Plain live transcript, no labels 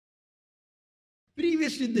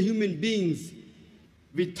Previously, the human beings,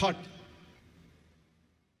 we thought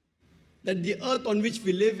that the earth on which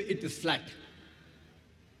we live, it is flat.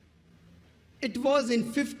 It was in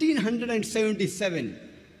 1577,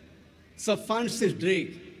 Sir Francis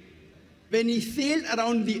Drake, when he sailed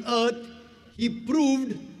around the earth, he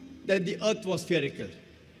proved that the earth was spherical.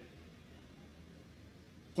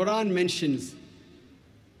 Qur'an mentions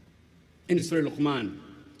in Surah Luqman,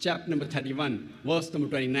 chapter number 31, verse number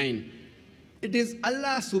 29, it is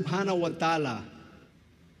Allah subhanahu wa ta'ala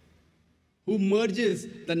who merges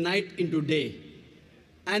the night into day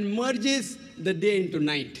and merges the day into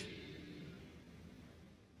night.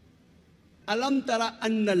 Alam tara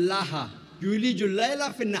annAllaha Yoolijul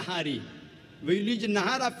Layla fi Nahari wa Yoolijun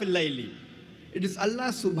Nahaara fi Lail. It is Allah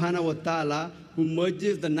subhanahu wa ta'ala who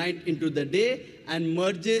merges the night into the day and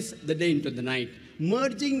merges the day into the night.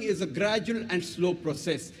 Merging is a gradual and slow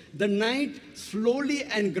process. The night slowly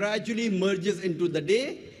and gradually merges into the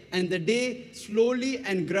day, and the day slowly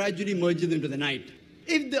and gradually merges into the night.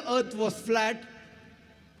 If the earth was flat,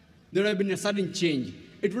 there would have been a sudden change.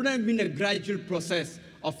 It would have been a gradual process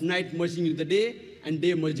of night merging into the day and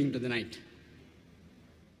day merging into the night.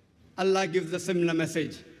 Allah gives a similar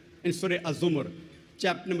message in Surah Az-Zumar,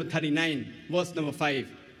 chapter number 39, verse number 5.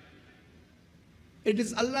 It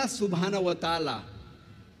is Allah subhanahu wa ta'ala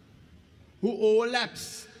who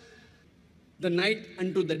overlaps the night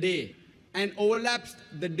unto the day and overlaps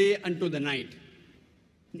the day unto the night.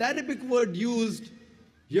 The Arabic word used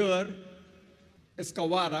here is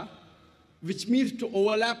kawara, which means to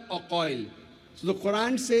overlap or coil. So the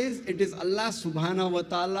Quran says it is Allah subhanahu wa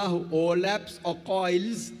ta'ala who overlaps or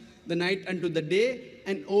coils the night unto the day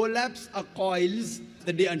and overlaps or coils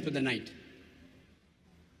the day unto the night.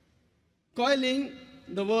 Coiling,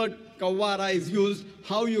 the word kawara is used,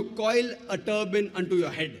 how you coil a turban unto your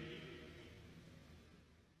head.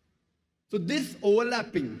 So this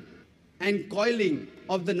overlapping and coiling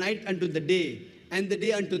of the night unto the day and the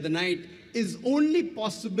day unto the night is only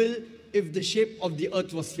possible if the shape of the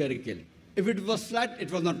earth was spherical. If it was flat,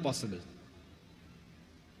 it was not possible.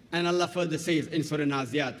 And Allah further says in Surah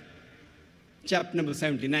Naziyat, chapter number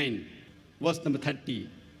 79, verse number 30,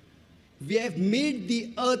 we have made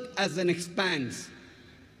the earth as an expanse,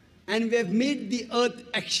 and we have made the earth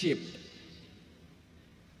X-shaped.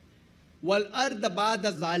 وَالْأَرْضَ بَعْدَ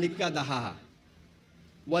ذَلِكَ دَحَاهَا.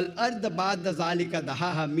 وَالْأَرْضَ بَعْدَ ذَلِكَ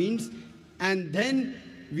دَحَاهَا means, and then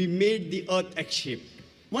we made the earth X-shaped.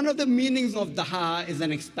 One of the meanings of daha is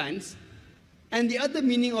an expanse, and the other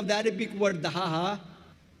meaning of the Arabic word daha,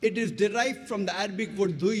 it is derived from the Arabic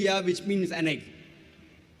word duya, which means an egg.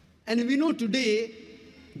 And we know today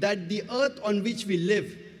that the earth on which we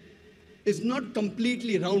live is not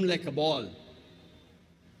completely round like a ball.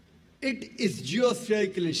 It is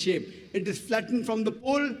geospherical in shape. It is flattened from the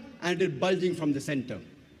pole and it is bulging from the center.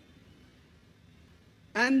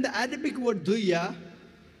 And the Arabic word duya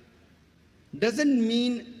doesn't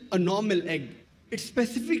mean a normal egg. It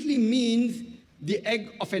specifically means the egg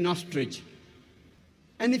of an ostrich.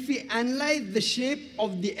 And if we analyze the shape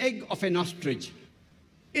of the egg of an ostrich,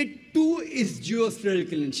 it too is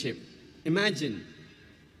geospherical in shape. Imagine,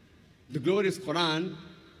 the glorious Quran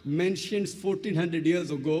mentions 1400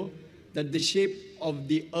 years ago that the shape of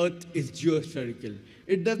the earth is geospherical.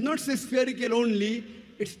 It does not say spherical only,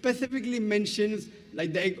 it specifically mentions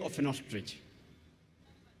like the egg of an ostrich.